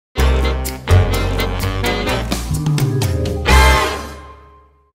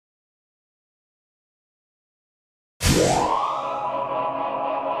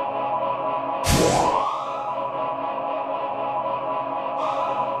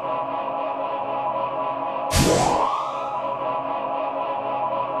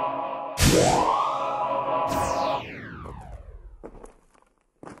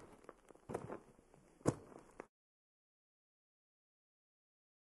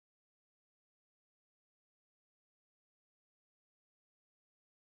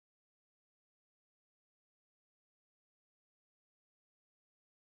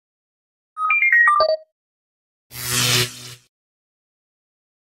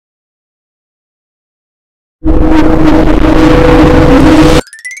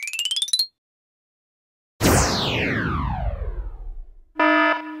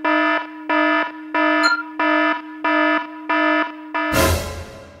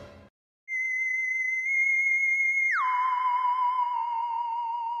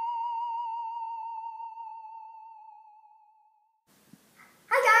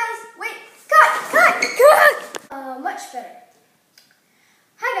Much better.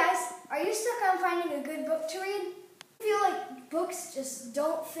 Hi guys, are you stuck on finding a good book to read? Feel like books just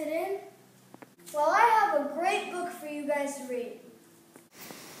don't fit in? Well, I have a great book for you guys to read.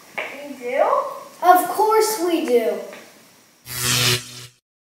 You do? Of course we do. As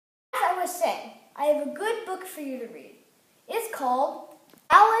I was saying, I have a good book for you to read. It's called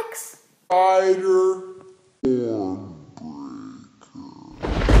Alex Rider.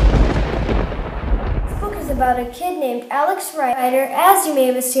 About a kid named Alex Rider, as you may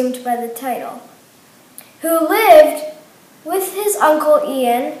have assumed by the title, who lived with his uncle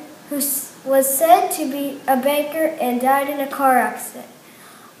Ian, who was said to be a banker and died in a car accident.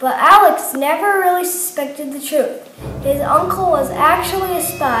 But Alex never really suspected the truth. His uncle was actually a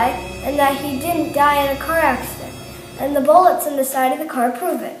spy and that he didn't die in a car accident, and the bullets in the side of the car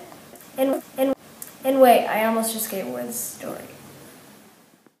prove it. And wait, I almost just gave away the story.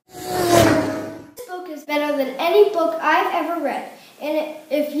 Is better than any book I've ever read, and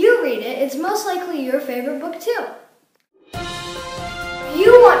if you read it, it's most likely your favorite book too. If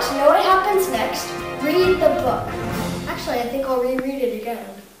you want to know what happens next, read the book. Actually, I think I'll reread it again.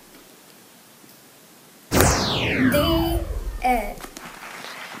 The end.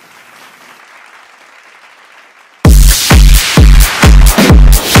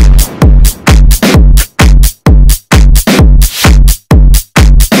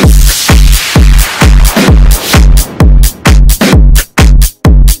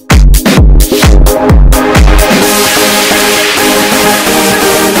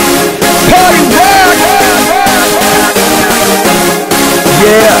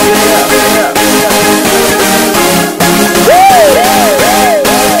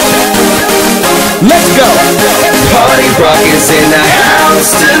 Let's go! Party Rock is in the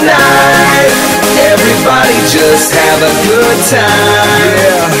house tonight. Everybody just have a good time.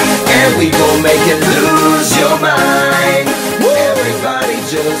 Yeah. And we gon' make it lose your mind. Everybody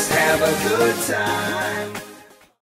just have a good time.